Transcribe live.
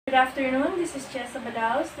Good afternoon, this is Jessa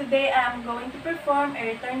Badaos. Today I am going to perform a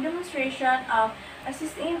return demonstration of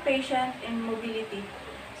assisting patient in mobility.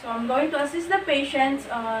 So I'm going to assist the patients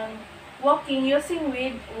on walking using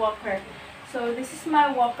with walker. So this is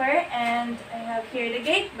my walker and I have here the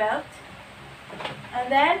gait belt.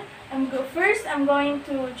 And then first I'm going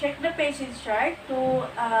to check the patient's chart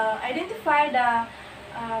to identify the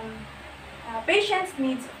patient's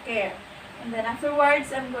needs of care. And then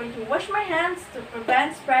afterwards, I'm going to wash my hands to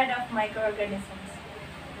prevent spread of microorganisms.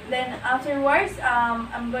 Then afterwards,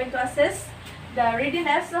 I'm going to assess the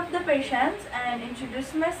readiness of the patient and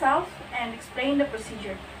introduce myself and explain the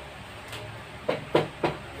procedure.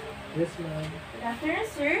 Yes, ma'am. Good afternoon,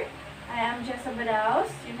 sir. I am Jessa Badaos.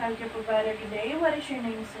 You have your provider today. What is your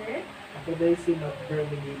name, sir? Today, si Macber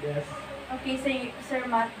Migueles. Okay, Sir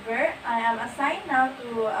Matver. I am assigned now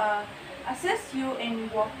to assist you in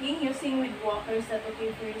walking using with walkers. That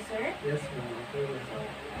okay for you, sir? Yes, ma'am. Okay, So,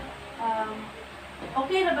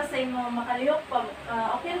 okay na ba sa imo makalihok pa?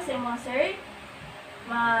 Okay na sa imo, sir?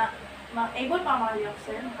 Able pa makalihok,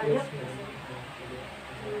 sir? Makalihok? Yes, ma'am.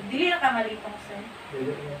 So, dili na ka malipong, sir.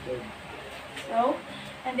 Dili na po. So,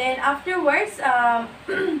 and then afterwards,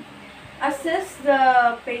 assist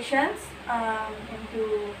the patients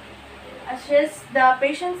assist the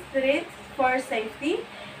patient's treat for safety.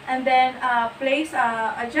 And then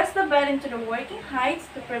adjust the bed into the working heights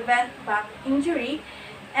to prevent back injury,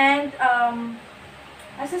 and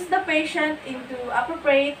assist the patient into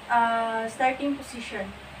appropriate starting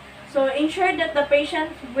position. So ensure that the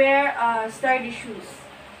patient wear sturdy shoes.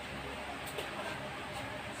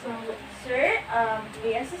 So sir,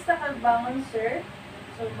 i-assist na kagbangon, sir.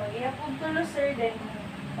 So mag-iapog tulo, sir, then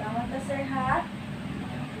bangon ta, sir, ha?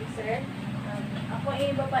 Okay, sir. Ako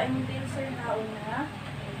i-baba yung din, sir, ha, una.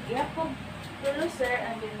 Iapog tulo, sir,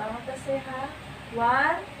 and then bangon ta, sir, ha?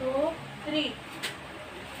 1, 2, 3.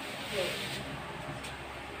 Okay.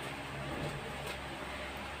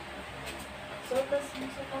 So, tas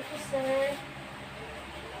musok ako, sir.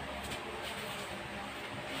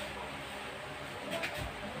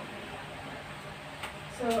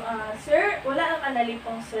 So, sir, wala ang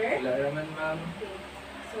analipong, sir. Wala naman, ma'am. Okay.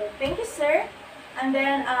 So, thank you, sir. And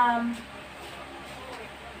then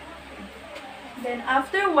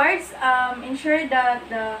afterwards, ensure that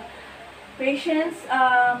the patient's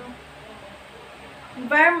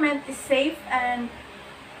environment is safe, and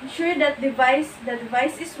ensure that the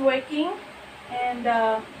device is working, and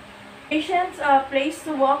the patient's place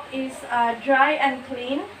to walk is dry and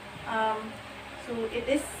clean. So it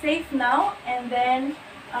is safe now, and then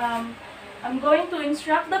I'm going to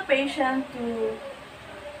instruct the patient to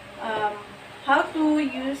how to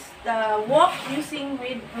use the walk using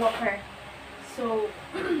with walker. So,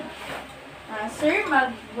 sir,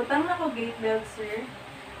 magbutang na ko gate belt, sir.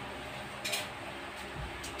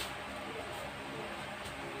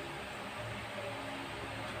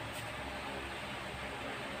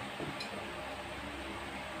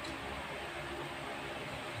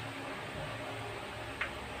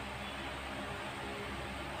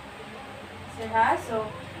 Sir, ha? So,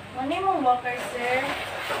 ano yung walker, sir?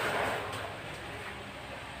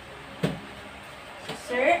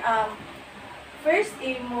 So, sir, first,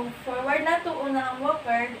 i-move forward na to una ang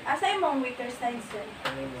walker. Asa imong weaker side, sir?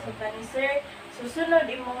 So, kani, sir, susunod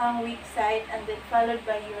imong ang weak side, and then followed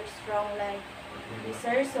by your strong leg. Okay,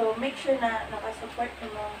 sir? So, make sure na nakasupport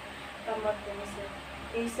imong kamot ni, sir.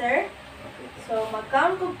 Okay, sir? So,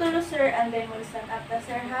 mag-count kog tulo, sir, and then mag-stand up na,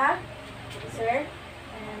 sir, ha? Okay, sir?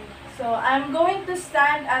 And so, I'm going to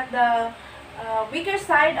stand at the weaker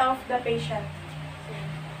side of the patient.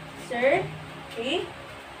 So, sir, okay?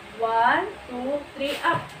 1, 2, 3,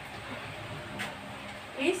 up.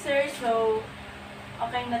 Okay, sir. So,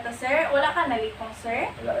 okay na to, sir. Wala ka nalipong,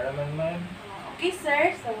 sir. Wala naman, ma'am. Okay,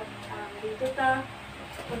 sir. So, dito ta.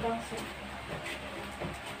 Pudong, sir.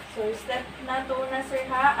 So, step na to na, sir,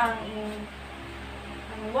 ha? Ang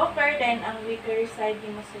walker, then ang weaker side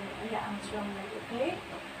ni mo, sir. Ay, ang strong leg, okay?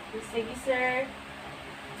 Sige, sir.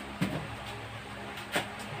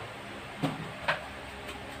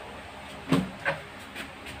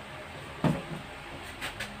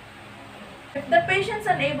 If the patient's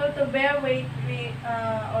unable to bear weight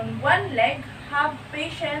on one leg, have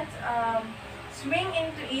patients swing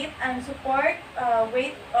into it and support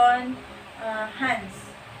weight on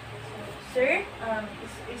hands. So, sir,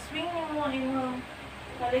 swing mo imong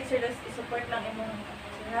leg, sir, support lang imong,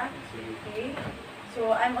 sir, ha? Okay.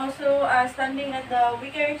 So, I'm also standing at the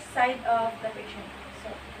weaker side of the patient. So,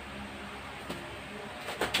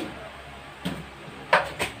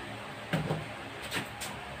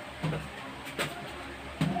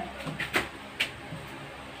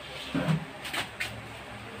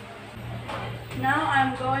 Now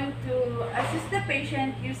I'm going to assist the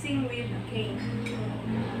patient using with cane.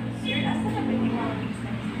 Sir, asa na ba yung mga weak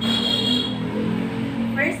sides?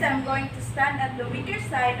 First, I'm going to stand at the weaker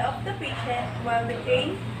side of the patient while the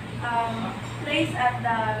cane placed at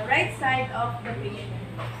the right side of the patient.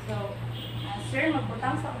 So, sir,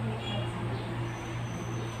 magputang sa ulit.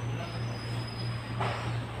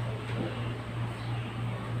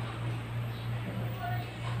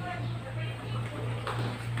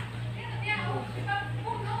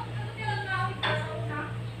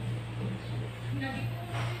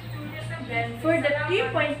 Then for the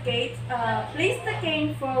 3-point gate, place the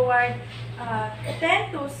cane forward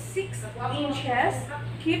 10 to 6 inches.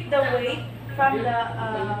 Keep the weight from the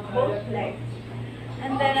both legs.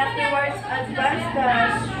 And then afterwards, advance the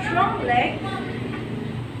strong leg.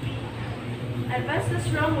 Advance the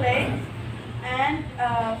strong leg. And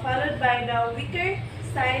followed by the weaker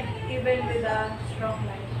side, even with a strong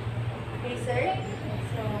leg. Okay, sir?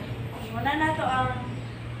 So, muna na to ang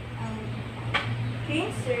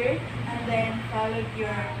cane, sir. And then followed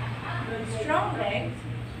your strong legs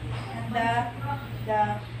and the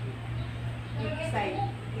weak side.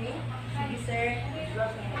 Okay? Sige, sir.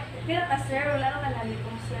 Pila ka, sir? Wala na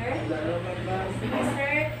kalalikong, sir. Sige,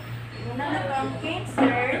 sir. Muna na to ang cane,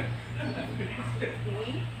 sir.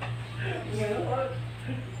 Okay.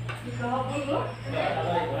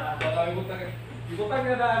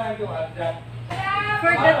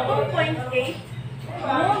 For the 2.8,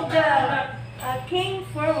 move the cane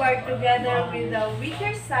forward together with the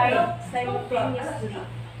weaker side simultaneously.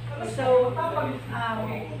 So,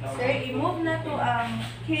 sir, i-move na to ang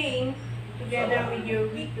cane together with your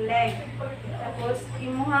weak leg. Tapos,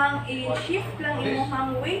 i-shift lang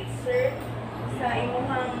imuhang weight, sir, sa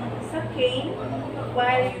cane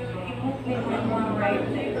while you i-move nimo yung right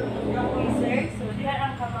leg. Okay, sir? So, diyan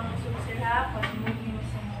ang kamang sir ha, pag i-move nimo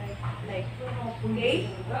sa right leg. Okay?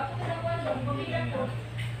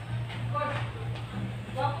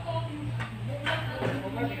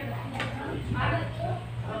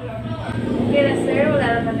 Okay na, sir. Wala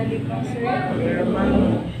na ba nalikong, sir?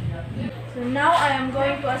 So now I am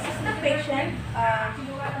going to assist the patient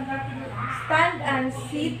stand and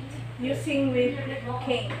sit using with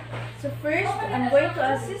cane. So first, I'm going to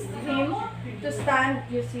assist him to stand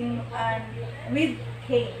using with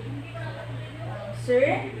cane.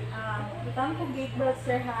 Sir, butang ko gate belt,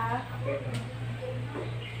 sir, ha?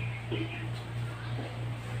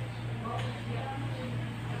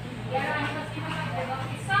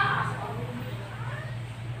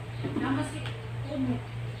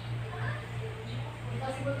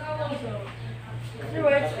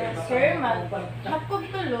 Afterwards, sir,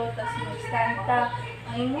 magpagtulo, tapos mag-stand ta.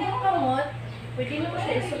 Ang inyong kamot, pwede mo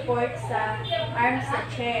siya i-support sa arms sa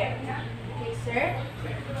chair. Okay, sir?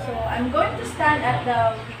 So, I'm going to stand at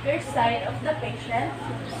the weaker side of the patient.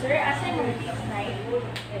 Sir, as I'm on this side.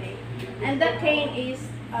 And the cane is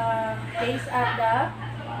placed at the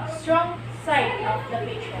strong side of the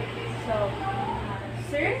patient. So,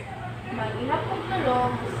 sir, mag-ihap kong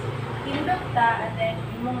tulong, tindog ta, and then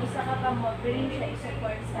imong isa ka kamot, pwede siya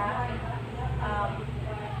i-support sa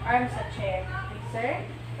arms sa chair. Okay, sir?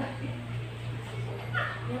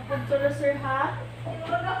 Ihap kong tulong, sir, ha?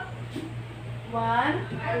 1,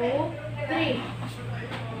 2, 3.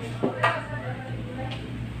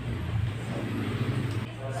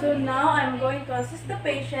 So now I'm going to assist the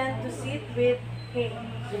patient to sit with cane.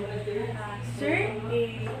 Sir,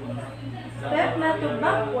 step na to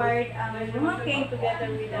backward ang mga cane together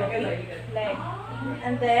with the weak leg.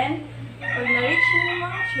 And then, pag na-reach nyo yung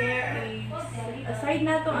mga chair, aside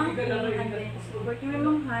na to ang cane, and then support nyo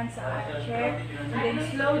yung hands sa chair, and then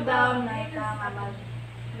slow down na ito ang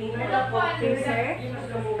okay, sir?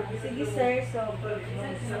 Sige, sir. So,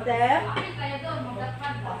 step.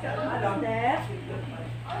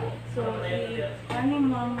 So, ano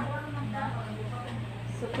mong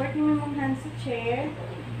support mo yung hands sa chair.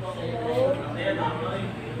 So,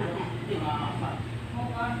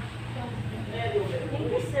 thank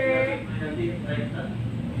you, sir.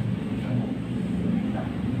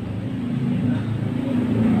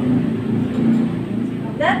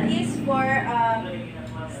 That is for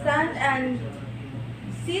stand and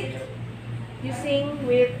sit using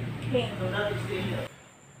with cane.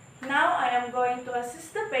 Now I am going to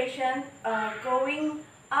assist the patient going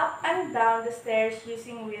up and down the stairs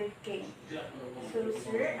using with cane. So,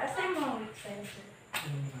 sir, as I'm on which side, sir?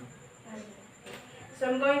 So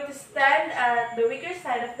I'm going to stand at the weaker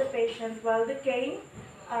side of the patient while the cane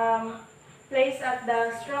placed at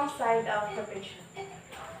the strong side of the patient.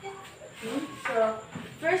 Okay. So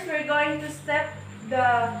first we're going to step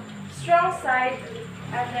the strong side,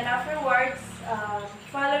 and then afterwards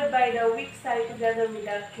followed by the weak side together with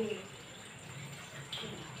the cane.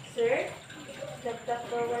 Sir, step that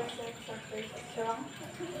forward, sir, so first strong.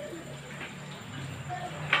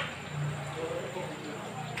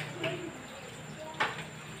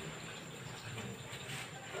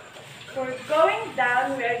 For going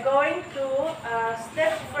down, we are going to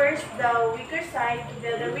step first the weaker side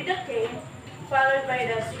together with the cane, followed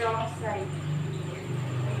by the strong side.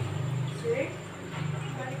 Sir?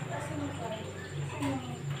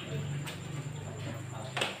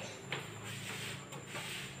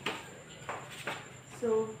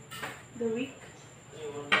 So, the weak.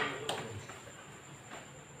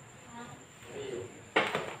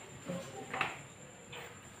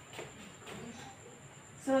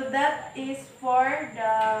 So that is for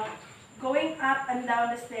the going up and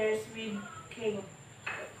down the stairs with cane.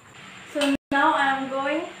 So now I'm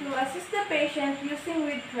going to assist the patient using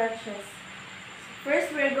with crutches.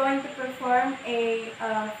 First, we're going to perform a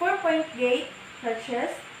 4-point gait crutches.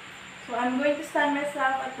 So I'm going to stand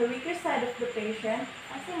myself at the weaker side of the patient.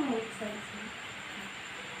 Asing weak side.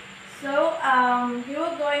 So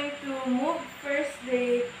you're going to move first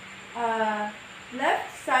the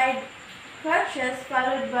left side crutches,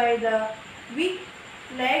 followed by the weak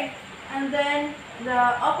leg, and then the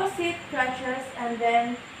opposite crutches, and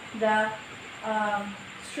then the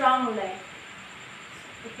strong leg.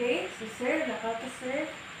 Okay, so sir, nakapa sir.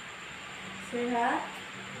 Sir ha?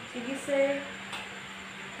 Sige sir.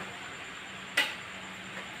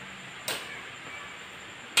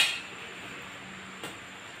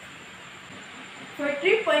 For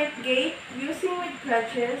 3-point gait, using with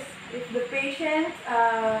crutches, if the patient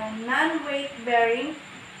non-weight bearing,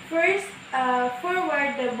 first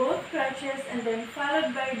forward the both crutches and then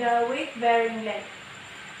followed by the weight bearing leg.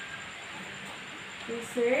 Okay,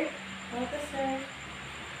 sir. Okay, sir.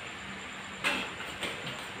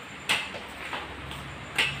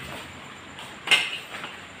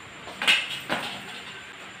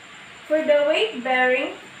 For the weight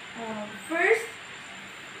bearing, first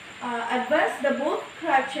advance the both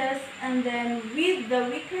crutches and then with the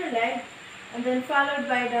weaker leg and then followed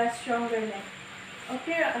by the stronger leg.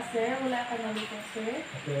 Okay ra ka sir? Wala ka nalito sir?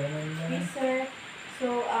 Okay, Okay sir.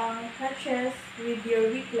 So crutches with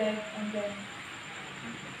your weak leg and then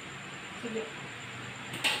sige.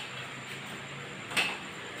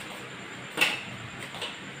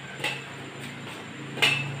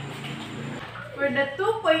 For the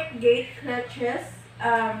 2-point gait crutches,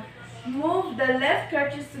 move the left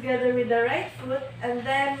crutches together with the right foot and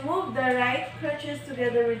then move the right crutches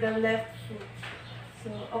together with the left foot. So,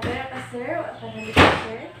 okay na ka sir? Wala ka na dito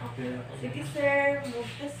sir? Okay. Sige sir, move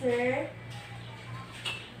ka sir.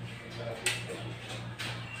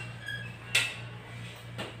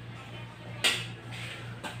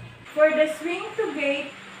 For the swing to gait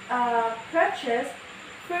crutches,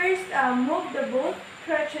 first move the both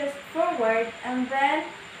crutches forward and then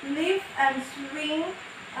lift and swing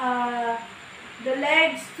the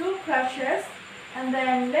legs to crutches and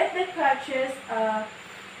then let the crutches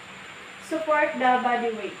support the body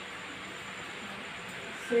weight.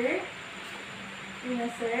 Sir? Yun na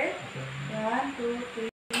sir. 1, 2,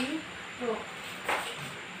 3, go.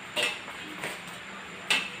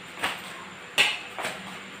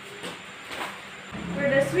 For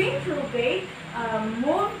the swing through gait,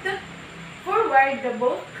 move forward the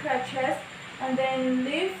both crutches and then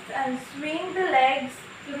lift and swing the legs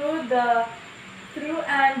through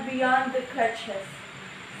and beyond the crutches.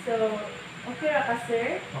 So, okay ra ka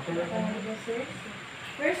sir? Okay ra. Sir.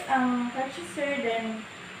 First, crutches sir, then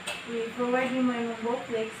we forward mo yung both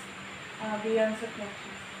legs beyond the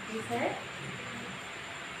crutches. Okay sir?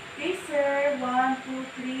 Okay sir, 1, 2,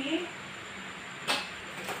 3.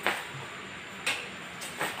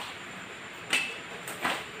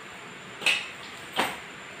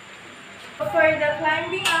 For the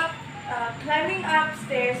climbing up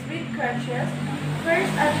stairs with crutches,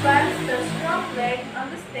 first advance the strong leg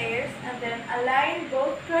on the stairs and then align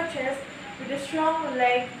both crutches with the strong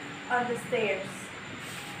leg on the stairs.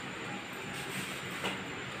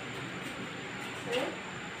 Sir?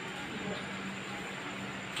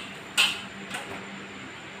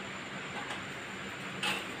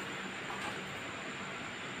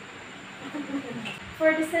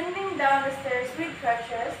 For descending down the stairs with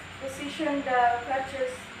crutches, position the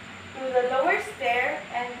crutches to the lower stair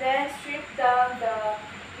and then strip down the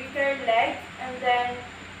weaker leg and then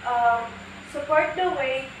support the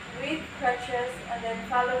weight with crutches and then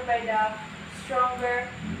followed by the stronger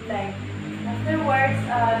leg. Afterwards,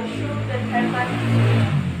 shoot the tripod.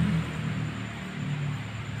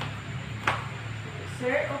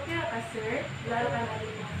 Sir, okay ka sir? Lalo ka na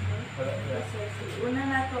dito sir? Wala. Yes, sir. Sige, una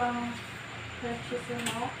na to ang Crutches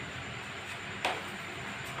mo.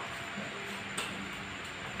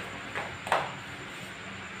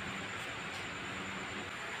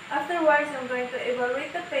 Afterwards, I'm going to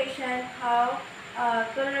evaluate the patient how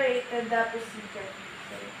tolerated the procedure.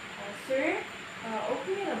 So, sir,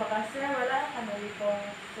 okay na ba ka, sir? Wala ka na dito,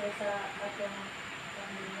 sir, sa atong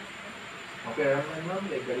Okay naman, ma'am.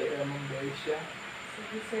 Gali naman ba siya?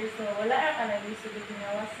 sige, sir. So, wala ka na dito sa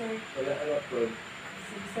ginawa, sir. Wala na po.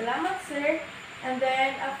 Sige, salamat, sir. And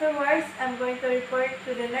then, afterwards, I'm going to report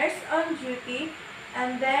to the nurse on duty.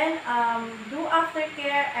 And then, do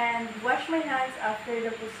aftercare and wash my hands after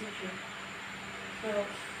the procedure. So,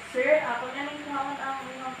 sir, ako na rin kuhaon ang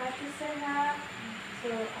inyong crutches, sir, ha. So,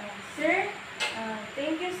 sir,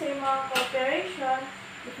 thank you sa inyong cooperation.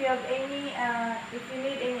 If you have any, if you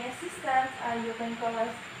need any assistance, you can call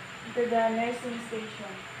us to the nursing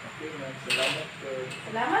station. Okay, ma'am. Salamat po.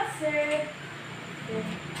 Salamat, sir. Okay.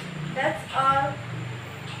 That's all.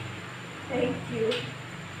 Thank you.